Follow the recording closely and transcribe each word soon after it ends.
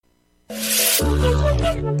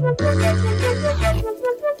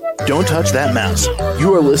Don't touch that mouse.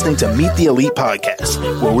 You are listening to Meet the Elite Podcast,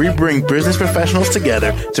 where we bring business professionals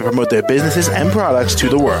together to promote their businesses and products to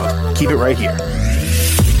the world. Keep it right here.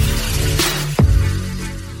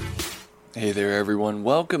 Hey there, everyone.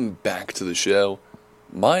 Welcome back to the show.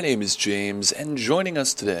 My name is James, and joining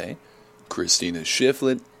us today, Christina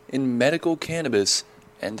Shifflett in medical cannabis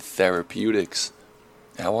and therapeutics.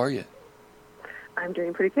 How are you? I'm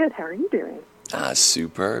doing pretty good. How are you doing?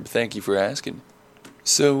 Superb. Thank you for asking.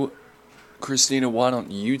 So, Christina, why don't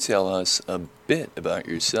you tell us a bit about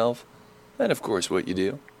yourself and, of course, what you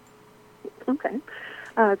do? Okay.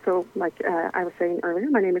 So, like I was saying earlier,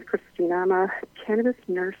 my name is Christina. I'm a cannabis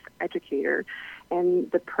nurse educator, and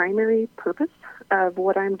the primary purpose of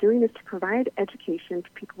what I'm doing is to provide education to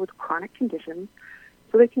people with chronic conditions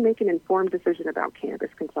so they can make an informed decision about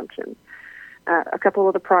cannabis consumption. A couple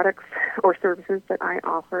of the products or services that I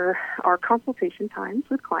offer are consultation times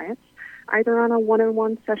with clients, either on a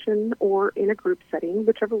one-on-one session or in a group setting,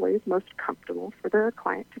 whichever way is most comfortable for the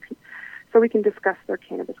client, so we can discuss their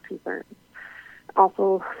cannabis concerns.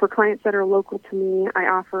 Also, for clients that are local to me, I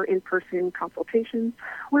offer in-person consultations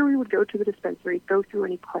where we would go to the dispensary, go through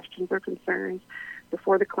any questions or concerns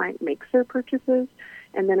before the client makes their purchases,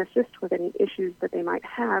 and then assist with any issues that they might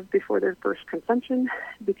have before their first consumption,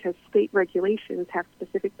 because state regulations have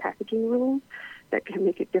specific packaging rules that can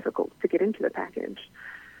make it difficult to get into the package.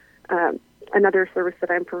 Another service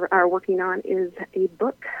that I'm working on is a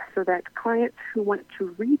book, so that clients who want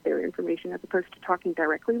to read their information as opposed to talking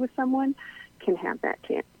directly with someone can have that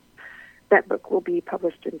chance. That book will be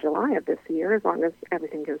published in July of this year, as long as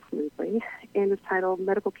everything goes smoothly, and is titled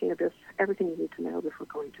Medical Cannabis, Everything You Need to Know Before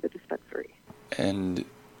Going to the Dispensary. And,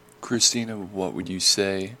 Christina, what would you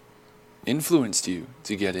say influenced you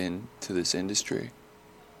to get into this industry?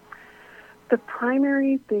 The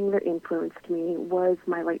primary thing that influenced me was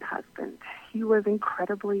my late husband. He was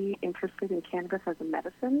incredibly interested in cannabis as a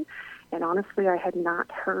medicine, and honestly, I had not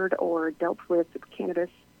heard or dealt with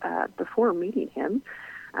cannabis before meeting him.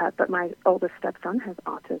 But my oldest stepson has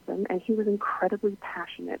autism, and he was incredibly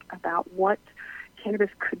passionate about what cannabis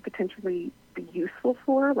could potentially be useful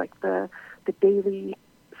for, like the daily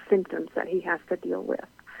symptoms that he has to deal with.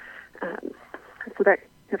 So that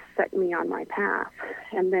just set me on my path.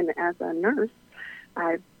 And then as a nurse,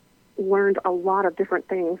 I've learned a lot of different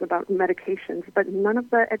things about medications, but none of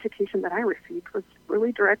the education that I received was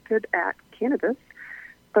really directed at cannabis,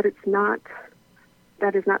 but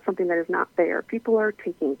that is not something that is not there. People are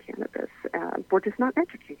taking cannabis. We're just not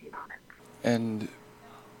educating on it. And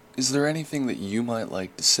is there anything that you might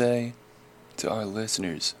like to say to our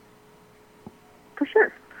listeners? For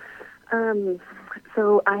sure.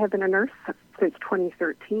 So I have been a nurse since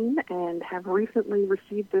 2013 and have recently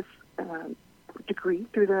received this degree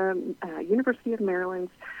through the University of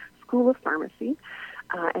Maryland's School of Pharmacy.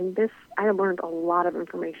 And I learned a lot of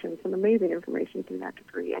information, some amazing information through that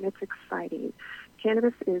degree, and it's exciting.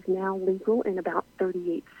 Cannabis is now legal in about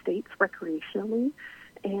 38 states recreationally,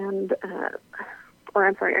 and,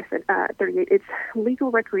 38. It's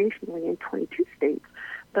legal recreationally in 22 states,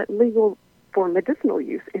 but legal for medicinal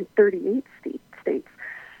use in 38 states.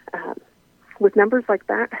 With numbers like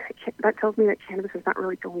that, that tells me that cannabis is not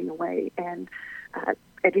really going away, and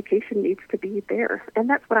education needs to be there. And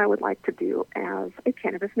that's what I would like to do as a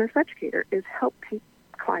cannabis nurse educator, is help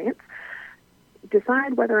clients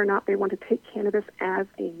decide whether or not they want to take cannabis as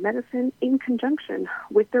a medicine in conjunction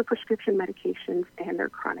with their prescription medications and their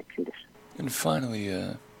chronic conditions. And finally,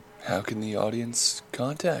 how can the audience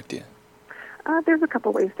contact you? There's a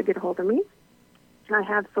couple ways to get a hold of me. I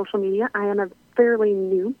have social media. I am a fairly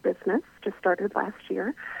new business, just started last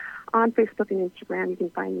year. On Facebook and Instagram, you can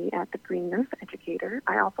find me at The Green Nurse Educator.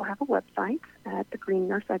 I also have a website at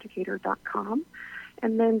thegreennurseeducator.com.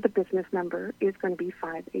 And then the business number is going to be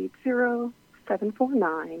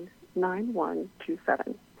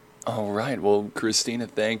 580-749-9127. All right. Well, Christina,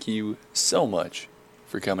 thank you so much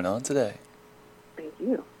for coming on today. Thank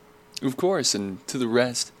you. Of course, and to the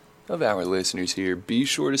rest of our listeners here, be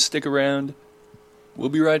sure to stick around. We'll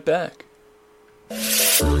be right back.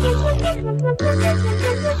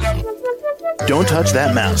 Don't touch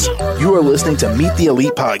that mouse. You are listening to Meet the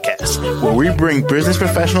Elite Podcast, where we bring business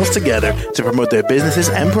professionals together to promote their businesses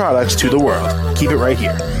and products to the world. Keep it right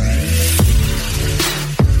here.